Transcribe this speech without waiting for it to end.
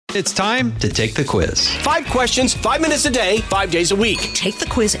It's time to take the quiz. 5 questions, 5 minutes a day, 5 days a week. Take the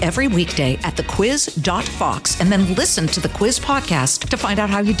quiz every weekday at thequiz.fox and then listen to the quiz podcast to find out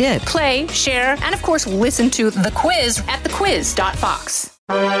how you did. Play, share, and of course, listen to The Quiz at thequiz.fox.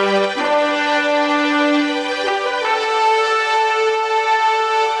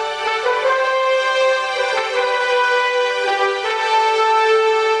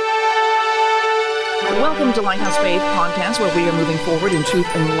 Welcome to Lighthouse Faith Podcast, where we are moving forward in truth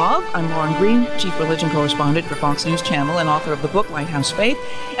and love. I'm Lauren Green, Chief Religion Correspondent for Fox News Channel and author of the book Lighthouse Faith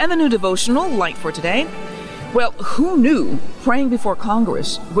and the new devotional Light for Today. Well, who knew praying before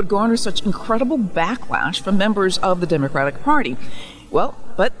Congress would garner such incredible backlash from members of the Democratic Party? Well,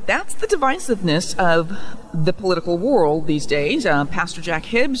 but that's the divisiveness of the political world these days. Pastor Jack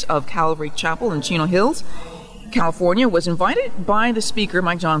Hibbs of Calvary Chapel in Chino Hills, California, was invited by the Speaker,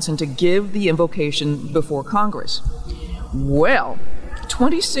 Mike Johnson, to give the invocation before Congress. Well,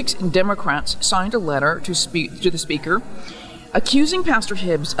 26 Democrats signed a letter to the Speaker accusing Pastor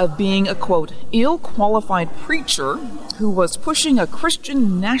Hibbs of being a, quote, ill-qualified preacher who was pushing a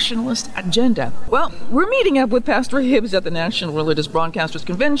Christian nationalist agenda. Well, we're meeting up with Pastor Hibbs at the National Religious Broadcasters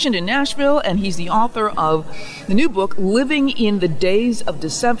Convention in Nashville, and he's the author of the new book, Living in the Days of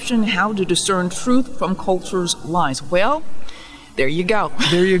Deception, How to Discern Truth from Culture's Lies. Well, there you go.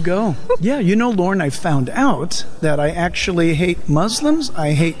 There you go. Yeah, you know, Lauren, I found out that I actually hate Muslims,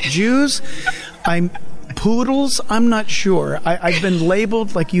 I hate Jews, poodles, I'm not sure. I've been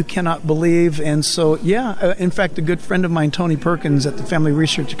labeled like you cannot believe. And so, yeah, in fact, a good friend of mine, Tony Perkins at the Family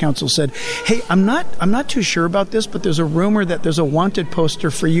Research Council, said, hey, I'm not too sure about this, but there's a rumor that there's a wanted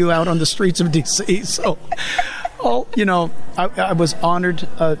poster for you out on the streets of D.C. So, you know, I was honored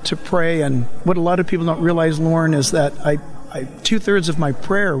to pray. And what a lot of people don't realize, Lauren, is that 2/3 of my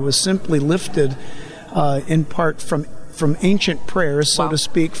prayer was simply lifted in part from ancient prayers, so to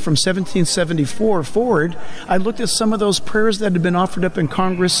speak, from 1774 forward. I looked at some of those prayers that had been offered up in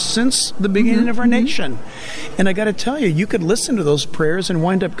Congress since the beginning of our nation. And I got to tell you, you could listen to those prayers and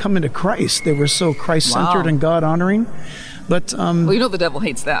wind up coming to Christ. They were so Christ-centered and God-honoring. But well, you know the devil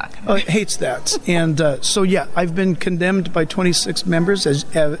hates that. Hates that. And so, yeah, I've been condemned by 26 members,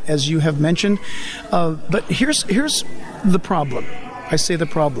 as you have mentioned. But here's the problem. I say the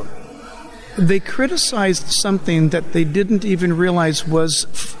problem. They criticized something that they didn't even realize was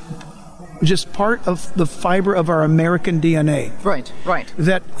just part of the fiber of our American DNA. Right.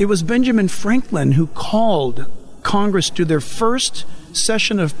 That it was Benjamin Franklin who called Congress to their first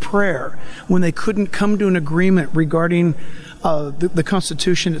session of prayer when they couldn't come to an agreement regarding the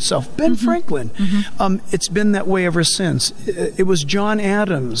Constitution itself. Ben Franklin. It's been that way ever since. It was John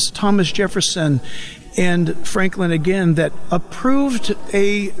Adams, Thomas Jefferson, and Franklin again that approved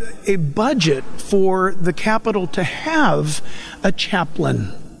a budget for the Capitol to have a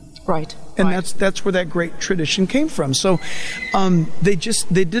chaplain. Right. And that's where that great tradition came from. So they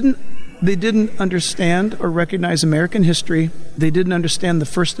didn't understand or recognize American history. They didn't understand the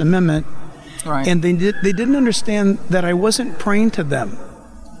First Amendment. Right. And they didn't understand that I wasn't praying to them.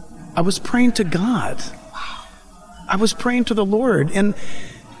 I was praying to God. Wow. I was praying to the Lord. And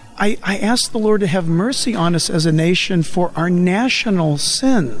I asked the Lord to have mercy on us as a nation for our national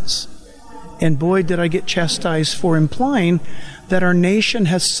sins. And boy, did I get chastised for implying that our nation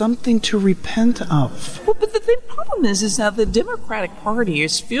has something to repent of. Well, but the problem is that the Democratic Party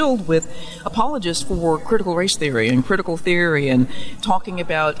is filled with apologists for critical race theory and critical theory, and talking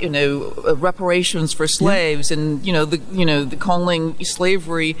about reparations for slaves, and the calling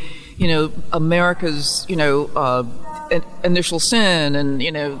slavery, America's initial sin, and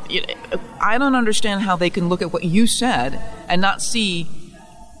I don't understand how they can look at what you said and not see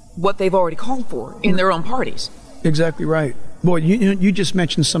what they've already called for in their own parties. Exactly right. Boy, you just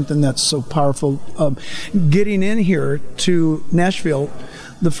mentioned something that's so powerful. Getting in here to Nashville,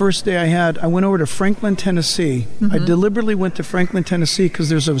 the first day I went over to Franklin, Tennessee. I deliberately went to Franklin, Tennessee because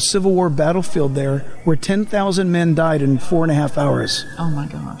there's a Civil War battlefield there where 10,000 men died in 4.5 hours. Oh my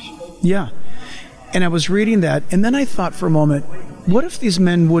gosh. Yeah. And I was reading that, and then I thought for a moment, what if these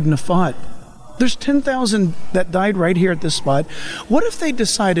men wouldn't have fought? There's 10,000 that died right here at this spot. What if they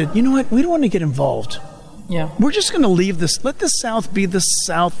decided, you know what, we don't want to get involved. Yeah. We're just going to leave this. Let the South be the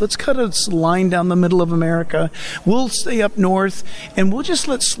South. Let's cut a line down the middle of America. We'll stay up north, and we'll just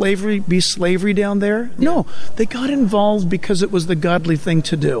let slavery be slavery down there. Yeah. No, they got involved because it was the godly thing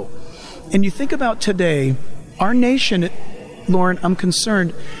to do. And you think about today, our nation, Lauren, I'm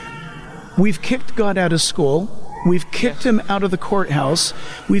concerned, we've kicked God out of school. We've kicked him out of the courthouse.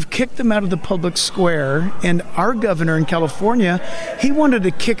 We've kicked him out of the public square. And our governor in California, he wanted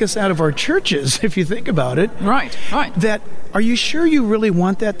to kick us out of our churches, if you think about it. Right. Are you sure you really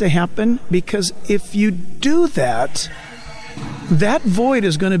want that to happen? Because if you do that, that void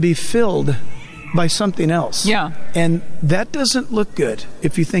is going to be filled by something else. Yeah. And that doesn't look good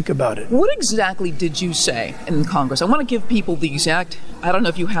if you think about it. What exactly did you say in Congress? I want to give people the exact, I don't know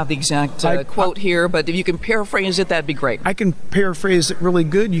if you have the exact quote here, but if you can paraphrase it, that'd be great. I can paraphrase it really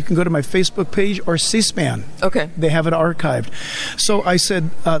good. You can go to my Facebook page or C-SPAN. Okay. They have it archived. So I said,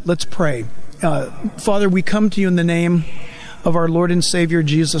 let's pray. Father, we come to you in the name of our Lord and Savior,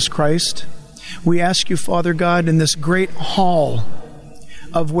 Jesus Christ. We ask you, Father God, in this great hall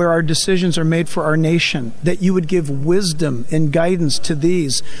of where our decisions are made for our nation, that you would give wisdom and guidance to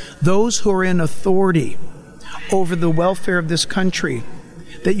those who are in authority over the welfare of this country,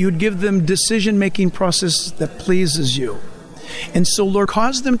 that you would give them decision-making process that pleases you. And so, Lord,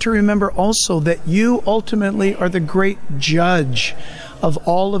 cause them to remember also that you ultimately are the great judge of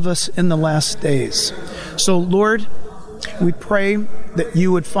all of us in the last days. So, Lord, we pray that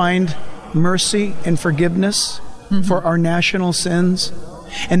you would find mercy and forgiveness for our national sins,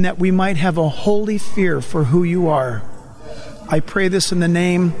 and that we might have a holy fear for who you are. I pray this in the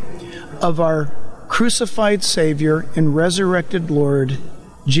name of our crucified Savior and resurrected Lord,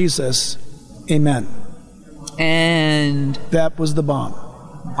 Jesus. Amen. And that was the bomb.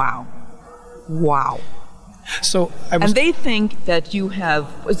 Wow. So and they think that you have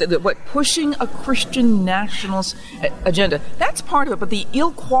pushing a Christian nationalist agenda. That's part of it, but the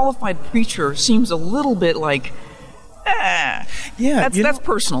ill-qualified preacher seems a little bit like, yeah, that's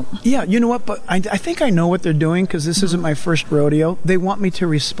personal. Yeah, you know what? But I think I know what they're doing, because this isn't my first rodeo. They want me to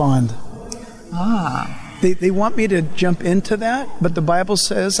respond. They want me to jump into that, but the Bible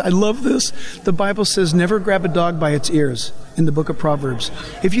says, I love this, the Bible says never grab a dog by its ears in the book of Proverbs.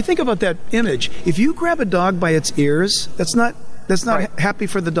 If you think about that image, if you grab a dog by its ears, that's not right. Happy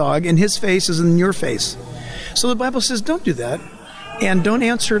for the dog, and his face is in your face. So the Bible says don't do that. And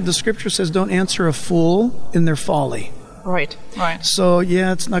the scripture says don't answer a fool in their folly. Right. So,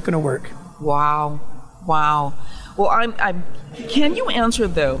 yeah, it's not going to work. Wow. Well, can you answer,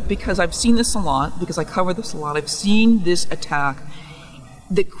 though, because I've seen this a lot, because I cover this a lot, I've seen this attack.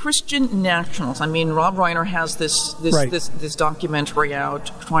 The Christian nationalists, I mean, Rob Reiner has this documentary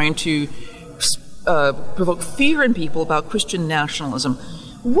out trying to provoke fear in people about Christian nationalism.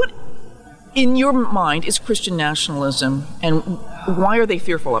 What, in your mind, is Christian nationalism, and why are they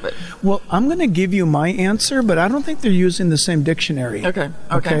fearful of it? Well, I'm going to give you my answer, but I don't think they're using the same dictionary.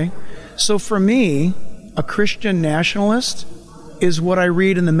 Okay. So for me, a Christian nationalist is what I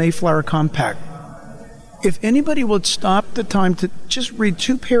read in the Mayflower Compact. If anybody would stop the time to just read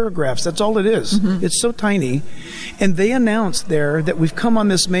 2 paragraphs, that's all it is. It's so tiny. And they announced there that we've come on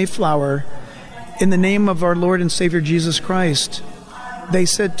this Mayflower in the name of our Lord and Savior Jesus Christ. They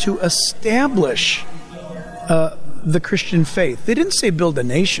said to establish the Christian faith. They didn't say build a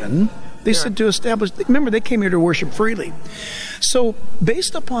nation. They said to establish. Remember, they came here to worship freely. So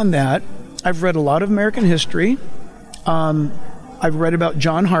based upon that, I've read a lot of American history. I've read about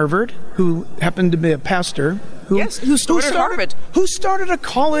John Harvard, who happened to be a pastor. Who started Harvard. Who started a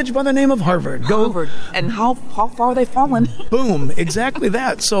college by the name of Harvard. Harvard. And how far they've fallen. Boom. Exactly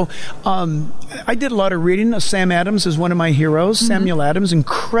that. So I did a lot of reading. Sam Adams is one of my heroes. Samuel Adams,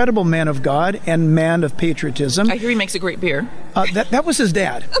 incredible man of God and man of patriotism. I hear he makes a great beer. That was his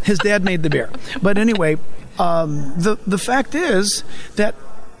dad. His dad made the beer. But anyway, the fact is that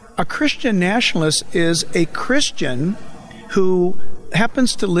a Christian nationalist is a Christian who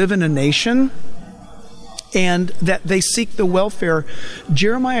happens to live in a nation and that they seek the welfare.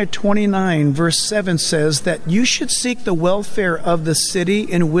 Jeremiah 29 verse 7 says that you should seek the welfare of the city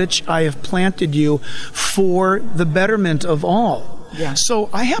in which I have planted you for the betterment of all. Yeah. So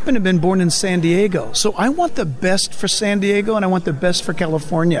I happen to have been born in San Diego. So I want the best for San Diego and I want the best for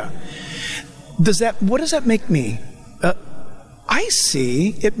California. What does that make me?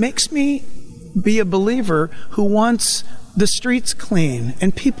 It makes me be a believer who wants the streets clean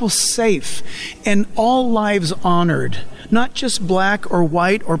and people safe and all lives honored, not just black or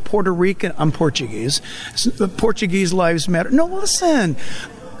white or Puerto Rican. I'm Portuguese. Portuguese lives matter. No, listen.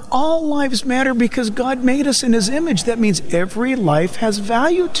 All lives matter because God made us in his image. That means every life has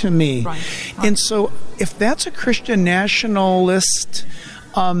value to me. Right. And so if that's a Christian nationalist,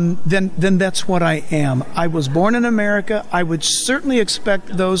 then that's what I am. I was born in America. I would certainly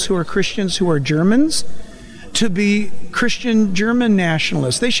expect those who are Christians who are Germans to be Christian German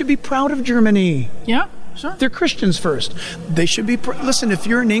nationalists. They should be proud of Germany. Yeah. sure. They're Christians first. They should be, listen, if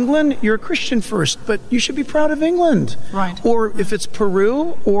you're in England, you're a Christian first, but you should be proud of England. Right. Or if it's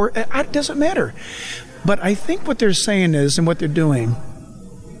Peru, or it doesn't matter. But I think what they're saying is, and what they're doing,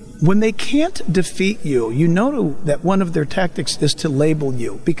 when they can't defeat you, you know that one of their tactics is to label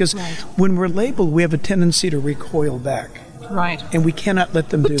you. Because when we're labeled, we have a tendency to recoil back. Right. And we cannot let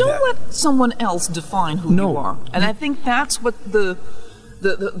them do that. But don't let someone else define who you are. And I think that's what the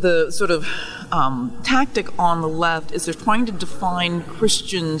sort of tactic on the left is. They're trying to define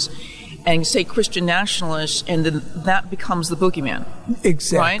Christians and say Christian nationalists, and then that becomes the boogeyman.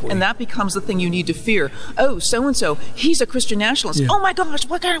 Exactly. Right? And that becomes the thing you need to fear. Oh, so-and-so, he's a Christian nationalist. Yeah. Oh my gosh,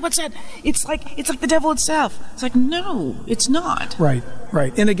 what's that? It's like the devil itself. It's like, no, it's not. Right.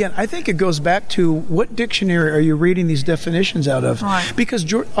 And again, I think it goes back to what dictionary are you reading these definitions out of? Right. Because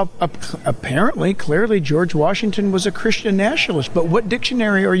apparently, clearly, George Washington was a Christian nationalist, but what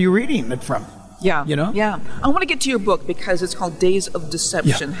dictionary are you reading it from? Yeah. You know? Yeah. I want to get to your book because it's called Days of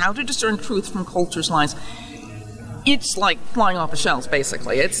Deception, How to Discern Truth from Culture's Lies. It's like flying off the shelves,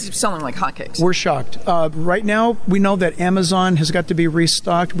 basically. It's selling like hotcakes. We're shocked. Right now, we know that Amazon has got to be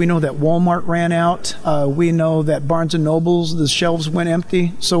restocked. We know that Walmart ran out. We know that Barnes & Noble's, the shelves went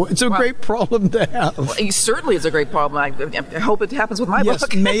empty. So it's a great problem to have. Well, it certainly is a great problem. I hope it happens with my book.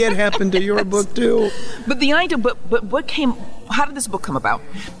 Yes, may it happen to your book, too. But the idea, how did this book come about?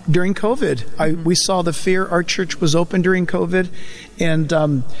 During COVID. We saw the fear. Our church was open during COVID.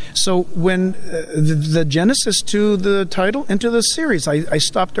 And so when the genesis to the title, into the series, I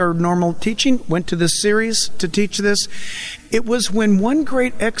stopped our normal teaching, went to this series to teach this. It was when one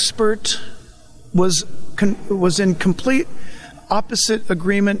great expert was in complete opposite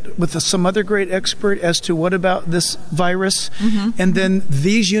agreement with some other great expert as to what about this virus. And then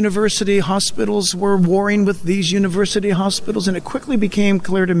these university hospitals were warring with these university hospitals, and it quickly became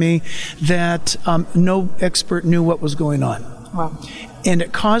clear to me that no expert knew what was going on. Wow. And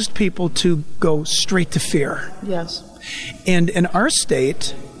it caused people to go straight to fear. Yes. And in our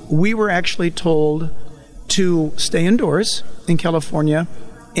state, we were actually told to stay indoors in California.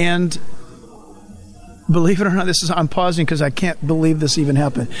 And believe it or not, I'm pausing because I can't believe this even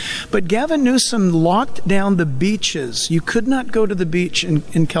happened. But Gavin Newsom locked down the beaches. You could not go to the beach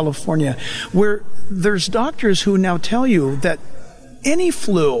in California, where there's doctors who now tell you that any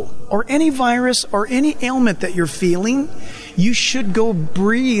flu or any virus or any ailment that you're feeling, you should go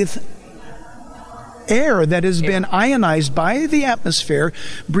breathe air that has been ionized by the atmosphere,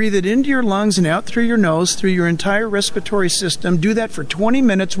 breathe it into your lungs and out through your nose, through your entire respiratory system. Do that for 20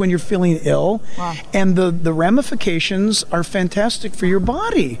 minutes when you're feeling ill. Wow. And the ramifications are fantastic for your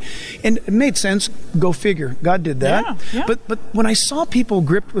body. And it made sense. Go figure. God did that. Yeah. But when I saw people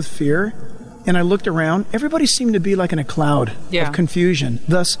gripped with fear, and I looked around, everybody seemed to be like in a cloud of confusion.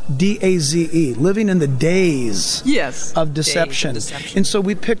 Thus, DAZE, living in the days of deception. And so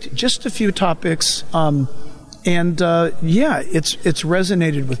we picked just a few topics, it's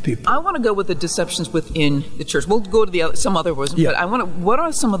resonated with people. I want to go with the deceptions within the church. We'll go to some other ones, but what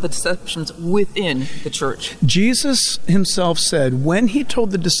are some of the deceptions within the church? Jesus himself said, when he told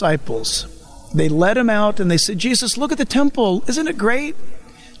the disciples, they let him out and they said, Jesus, look at the temple. Isn't it great?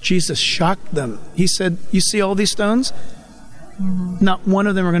 Jesus shocked them. He said, you see all these stones? Not one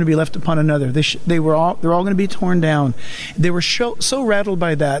of them are going to be left upon another. They're all going to be torn down. They were so rattled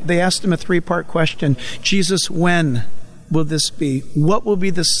by that. They asked him a 3-part question. Jesus, when will this be? What will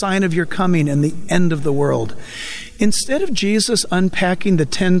be the sign of your coming and the end of the world? Instead of Jesus unpacking the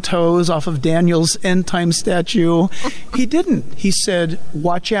 10 toes off of Daniel's end time statue, he didn't. He said,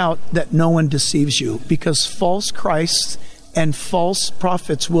 watch out that no one deceives you, because false Christs and false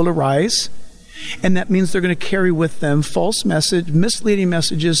prophets will arise, and that means they're going to carry with them misleading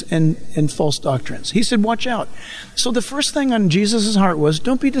messages and false doctrines. He said, watch out. So the first thing on Jesus' heart was,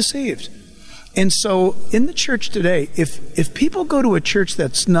 don't be deceived. And so in the church today, if people go to a church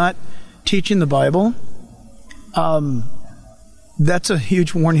that's not teaching the Bible, that's a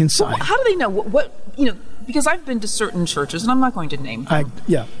huge warning sign. Well, how do they know because I've been to certain churches, and I'm not going to name them.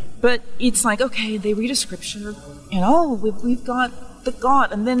 But it's like, okay, they read a scripture, and we've got the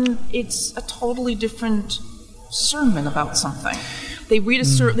God, and then it's a totally different sermon about something. They read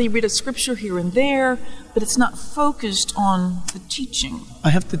a scripture here and there, but it's not focused on the teaching. I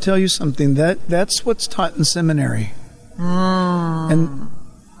have to tell you something. That's what's taught in seminary, and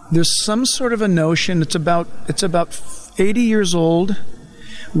there's some sort of a notion. It's about 80 years old,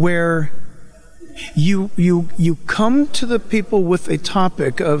 where you come to the people with a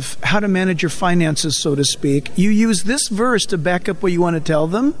topic of how to manage your finances, so to speak. You use this verse to back up what you want to tell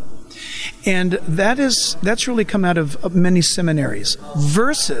them, And that's really come out of many seminaries.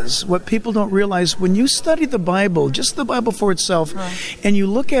 Versus what people don't realize, when you study the Bible, just the Bible for itself, and you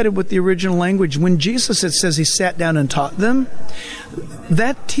look at it with the original language, when Jesus, it says he sat down and taught them,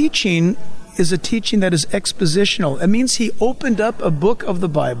 that teaching is a teaching that is expositional. It means he opened up a book of the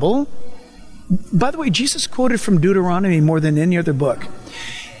Bible. By the way, Jesus quoted from Deuteronomy more than any other book.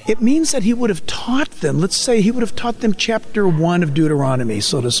 It means that he would have taught them, let's say he would have taught them chapter 1 of Deuteronomy,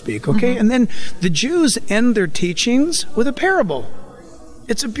 so to speak, okay? And then the Jews end their teachings with a parable.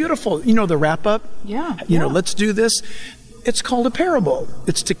 It's a beautiful, the wrap-up. Yeah. Let's do this. It's called a parable.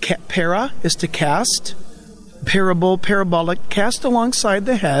 It's to para is to cast, parable, parabolic, cast alongside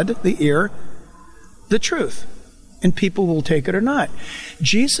the head, the ear, the truth. And people will take it or not.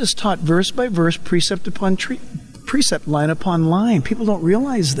 Jesus taught verse by verse, precept upon precept, line upon line. People don't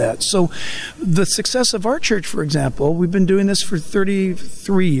realize that. So the success of our church, for example, we've been doing this for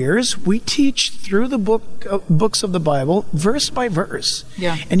 33 years. We teach through the books of the Bible, verse by verse.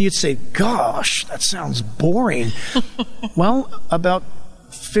 Yeah. And you'd say, gosh, that sounds boring. Well, about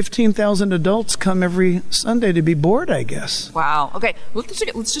 15,000 adults come every Sunday to be bored, I guess. Wow. Okay,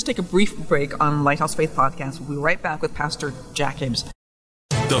 let's just take a brief break on Lighthouse Faith Podcast. We'll be right back with Pastor Jack Hibbs.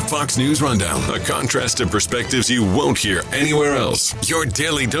 The Fox News Rundown, a contrast of perspectives you won't hear anywhere else. Your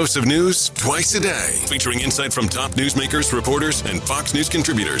daily dose of news twice a day, featuring insight from top newsmakers, reporters, and Fox News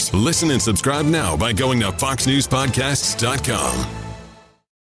contributors. Listen and subscribe now by going to foxnewspodcasts.com.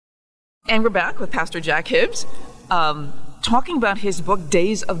 And we're back with Pastor Jack Hibbs, talking about his book,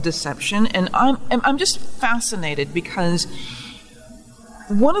 Days of Deception. And I'm just fascinated because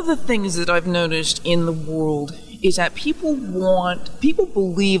one of the things that I've noticed in the world is that people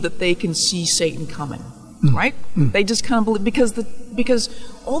believe that they can see Satan coming, right? They just kind of believe because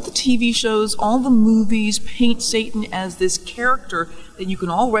all the TV shows, all the movies paint Satan as this character that you can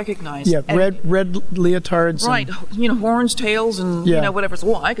all recognize. Yeah, red leotards. Right, horns, tails, and whatever. So,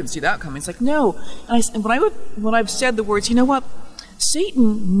 well, I can see that coming. It's like, no. And when I've said the words, you know what?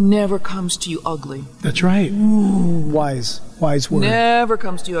 Satan never comes to you ugly. That's right. Ooh. Wise word. Never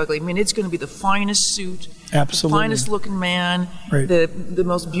comes to you ugly. I mean, it's going to be the finest suit. Absolutely. The finest looking man, right. the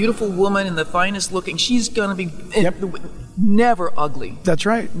most beautiful woman, and the finest looking. She's going to be never ugly. That's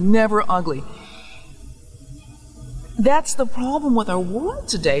right. Never ugly. That's the problem with our world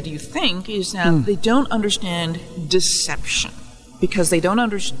today, do you think, is that they don't understand deception because they don't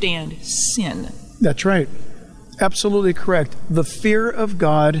understand sin. That's right. Absolutely correct. The fear of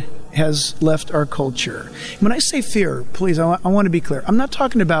God has left our culture. When I say fear, please, I want to be clear. I'm not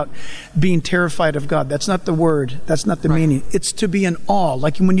talking about being terrified of God. That's not the word. That's not the meaning. It's to be in awe.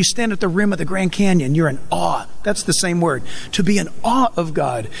 Like when you stand at the rim of the Grand Canyon, you're in awe. That's the same word. To be in awe of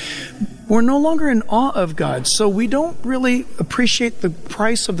God. We're no longer in awe of God, so we don't really appreciate the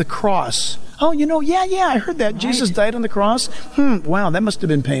price of the cross. Oh, I heard that. Right. Jesus died on the cross. Wow, that must have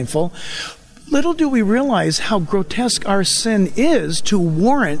been painful. Little do we realize how grotesque our sin is to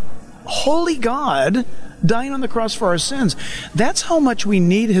warrant holy God dying on the cross for our sins. That's how much we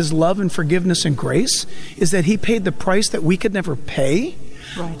need his love and forgiveness and grace, is that he paid the price that we could never pay.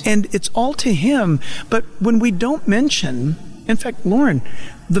 Right. And it's all to him. But when we don't mention, in fact, Lauren,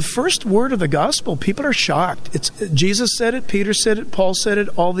 the first word of the gospel, people are shocked. It's Jesus said it, Peter said it, Paul said it,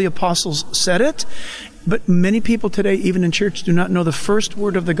 all the apostles said it. But many people today, even in church, do not know the first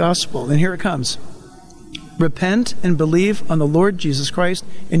word of the gospel. And here it comes. Repent and believe on the Lord Jesus Christ,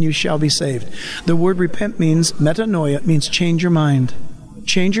 and you shall be saved. The word repent means metanoia. It means change your mind.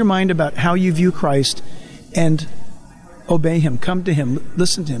 Change your mind about how you view Christ and obey him. Come to him.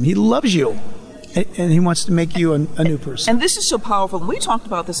 Listen to him. He loves you, and he wants to make you a new person. And this is so powerful. We talked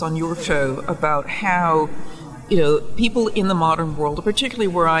about this on your show about how people in the modern world, particularly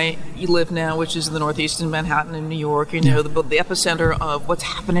where I live now, which is in the Northeast in Manhattan in New York, the epicenter of what's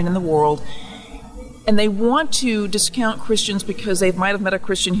happening in the world. And they want to discount Christians because they might have met a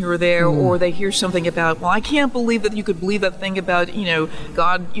Christian here or there, or they hear something about, well, I can't believe that you could believe that thing about,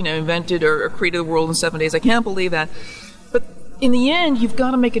 God, invented or created the world in 7 days. I can't believe that. But in the end, you've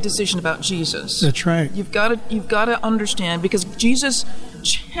got to make a decision about Jesus. That's right. You've got to understand, because Jesus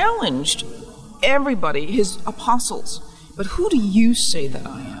challenged everybody, his apostles. But who do you say that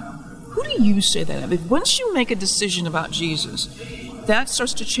I am? Who do you say that I am? If once you make a decision about Jesus, that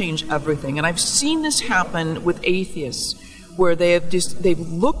starts to change everything. And I've seen this happen with atheists, where they've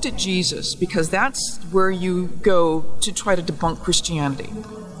looked at Jesus, because that's where you go to try to debunk Christianity,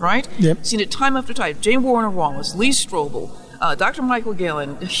 right? Yep. Seen it time after time. J. Warner Wallace, Lee Strobel, Dr. Michael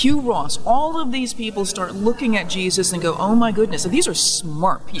Galen, Hugh Ross, all of these people start looking at Jesus and go, oh my goodness. And these are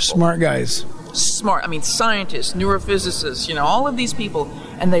smart people. Smart guys. Smart. I mean, scientists, neurophysicists, all of these people.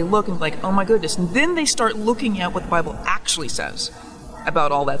 And they look and like, oh my goodness. And then they start looking at what the Bible actually says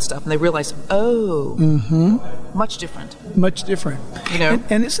about all that stuff. And they realize, much different. Much different.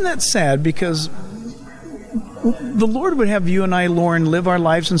 And isn't that sad? Because the Lord would have you and I, Lauren, live our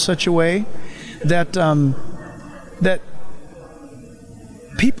lives in such a way that that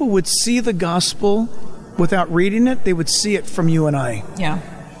people would see the gospel without reading it. They would see it from you and I. Yeah.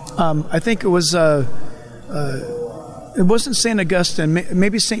 I think it was it wasn't St. Augustine,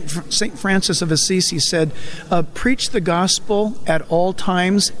 maybe St. Francis of Assisi said, preach the gospel at all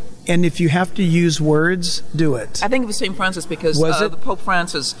times, and if you have to use words, do it. I think it was St. Francis because the Pope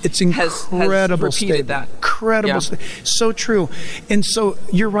Francis has repeated statement. that. Incredible statement. So true. And so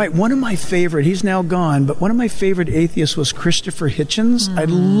you're right. One of my favorite, he's now gone, but one of my favorite atheists was Christopher Hitchens. I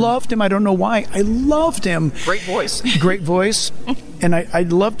loved him. I don't know why. I loved him. Great voice. Great voice. And I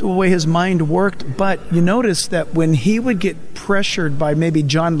loved the way his mind worked. But you notice that when he would get pressured by maybe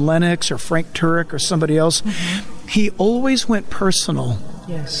John Lennox or Frank Turek or somebody else, he always went personal.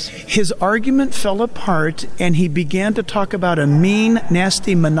 Yes. His argument fell apart, and he began to talk about a mean,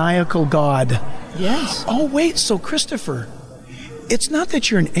 nasty, maniacal God. Yes. Oh, wait, so Christopher, it's not that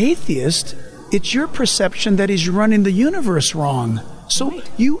you're an atheist, it's your perception that he's running the universe wrong. So right.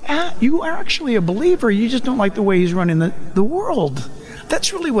 you are actually a believer, you just don't like the way he's running the world.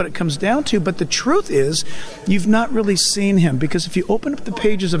 That's really what it comes down to. But the truth is, you've not really seen him, because if you open up the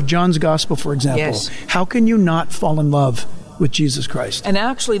pages of John's Gospel, for example, how can you not fall in love with Jesus Christ? And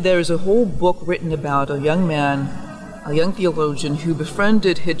actually, there's a whole book written about a young man, a young theologian who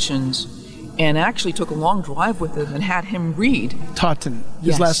befriended Hitchens and actually took a long drive with him and had him read. Totten.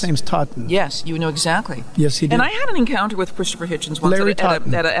 His last name's Totten. Yes, you know exactly. Yes, he did. And I had an encounter with Christopher Hitchens once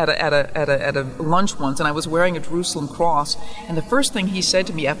at a lunch once, and I was wearing a Jerusalem cross, and the first thing he said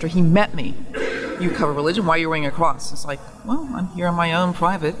to me after he met me, "You cover religion, why are you wearing a cross?" It's like, well, I'm here on my own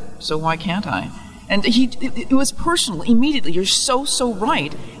private, so why can't I? And it was personal immediately. You're so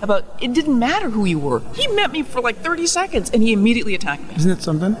right about it didn't matter who you were. He met me for like 30 seconds and he immediately attacked me. Isn't it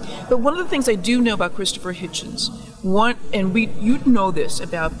something? But one of the things I do know about Christopher Hitchens, you know this,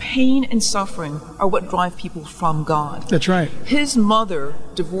 about pain and suffering are what drive people from God. That's right. His mother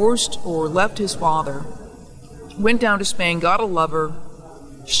divorced or left his father, went down to Spain, got a lover.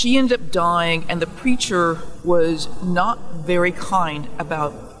 She ended up dying, and the preacher was not very kind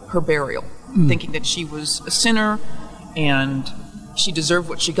about her burial. Thinking that she was a sinner and she deserved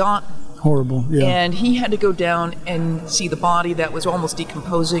what she got. Horrible, yeah. And he had to go down and see the body that was almost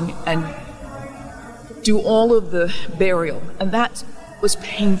decomposing and do all of the burial. And that was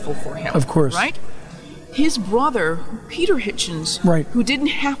painful for him. Of course. Right? His brother, Peter Hitchens, who didn't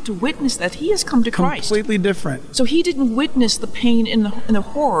have to witness that, he has come to Christ. Completely different. So he didn't witness the pain and the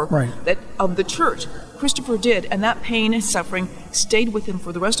horror right. of the church. Christopher did, and that pain and suffering stayed with him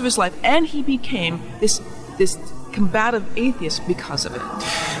for the rest of his life, and he became this combative atheist because of it.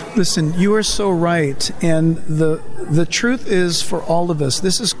 Listen, you are so right, and the truth is for all of us.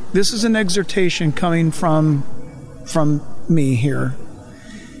 This is an exhortation coming from me here.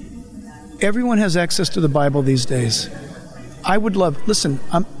 Everyone has access to the Bible these days. I would love. Listen,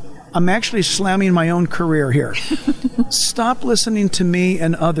 I'm actually slamming my own career here. Stop listening to me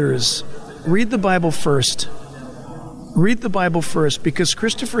and others. Read the Bible first. Read the Bible first, because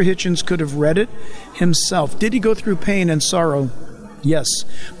Christopher Hitchens could have read it himself. Did he go through pain and sorrow? Yes.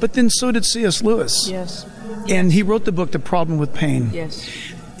 But then so did C.S. Lewis. Yes. And he wrote the book, The Problem with Pain. Yes.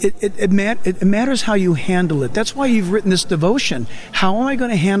 It matters how you handle it. That's why you've written this devotion. How am I going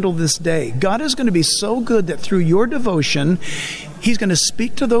to handle this day? God is going to be so good that through your devotion, He's going to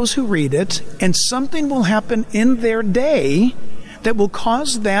speak to those who read it, and something will happen in their day that will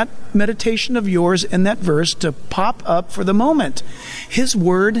cause that meditation of yours and that verse to pop up for the moment. His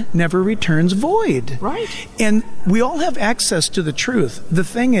word never returns void. Right. And we all have access to the truth. The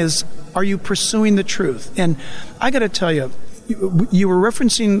thing is, are you pursuing the truth? And I got to tell you, you were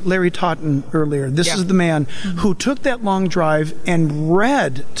referencing Larry Totten earlier. This is the man who took that long drive and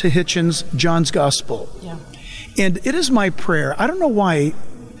read to Hitchens John's Gospel. Yeah. And it is my prayer. I don't know why,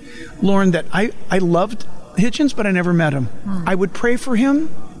 Lauren, that I loved Hitchens, but I never met him. I would pray for him,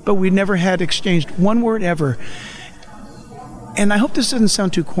 but we never had exchanged one word ever. And I hope this doesn't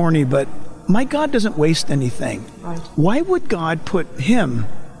sound too corny, but my God doesn't waste anything. Right. Why would God put him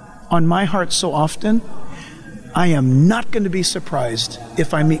on my heart so often? I am not going to be surprised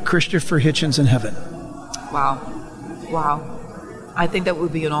if I meet Christopher Hitchens in heaven. Wow. I think that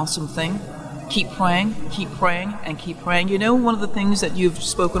would be an awesome thing. keep praying, and keep praying. You know, one of the things that you've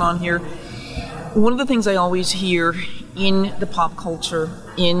spoken on here, one of the things I always hear in the pop culture,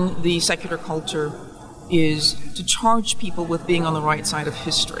 in the secular culture, is to charge people with being on the right side of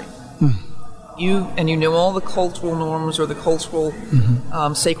history. You know all the cultural norms or the cultural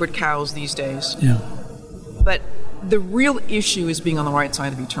sacred cows these days. Yeah. But the real issue is being on the right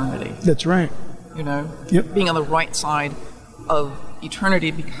side of eternity. That's right. You know? Yep. Being on the right side of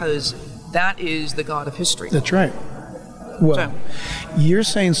eternity, because that is the God of history. That's right. Well, you're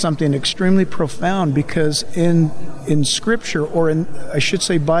saying something extremely profound, because in Scripture, or in, I should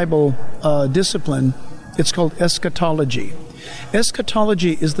say, Bible discipline, it's called eschatology.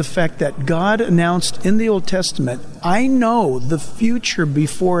 Eschatology is the fact that God announced in the Old Testament, I know the future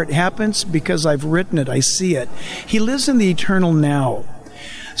before it happens because I've written it, I see it. He lives in the eternal now.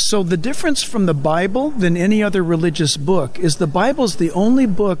 So the difference from the Bible than any other religious book is the Bible is the only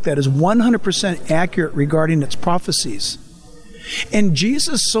book that is 100% accurate regarding its prophecies. And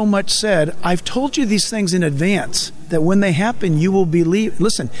Jesus so much said, I've told you these things in advance, that when they happen, you will believe.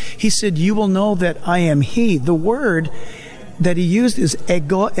 Listen, he said, you will know that I am he. The word that he used is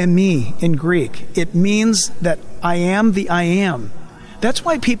ego eimi in Greek. It means that I am the I am. That's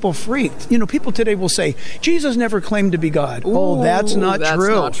why people freaked. You know, people today will say, Jesus never claimed to be God. Ooh, that's not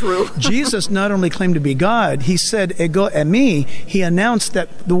true. Jesus not only claimed to be God, he said, ego eimi. He announced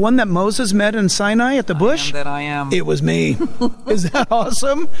that the one that Moses met in Sinai at the bush, I am that I am. It was me. Is that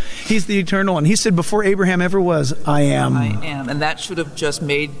awesome? He's the eternal one. He said, before Abraham ever was, I am. I am. And that should have just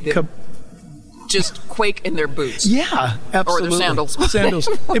made them just quake in their boots. Yeah, absolutely. Or their sandals. Sandals.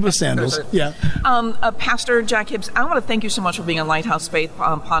 It was sandals. Yeah. Pastor Jack Hibbs, I want to thank you so much for being on Lighthouse Faith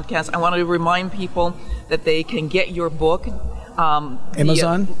podcast. I want to remind people that they can get your book.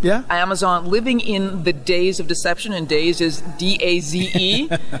 Amazon, Amazon, Living in the Days of Deception, and days is D-A-Z-E,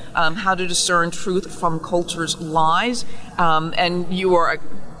 How to Discern Truth from Culture's Lies. And you are a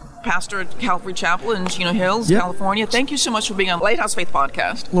pastor at Calvary Chapel in Chino Hills, California. Thank you so much for being on Lighthouse Faith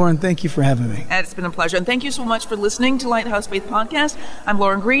Podcast. Lauren, thank you for having me. And it's been a pleasure. And thank you so much for listening to Lighthouse Faith Podcast. I'm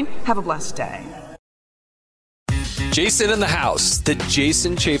Lauren Green. Have a blessed day. Jason in the House, the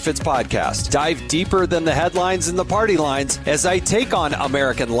Jason Chaffetz Podcast. Dive deeper than the headlines and the party lines as I take on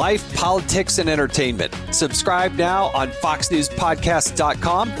American life, politics, and entertainment. Subscribe now on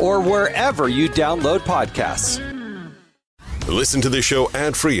foxnewspodcast.com or wherever you download podcasts. Listen to the show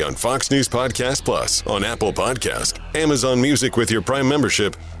ad-free on Fox News Podcast Plus, on Apple Podcast, Amazon Music with your Prime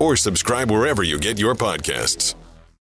membership, or subscribe wherever you get your podcasts.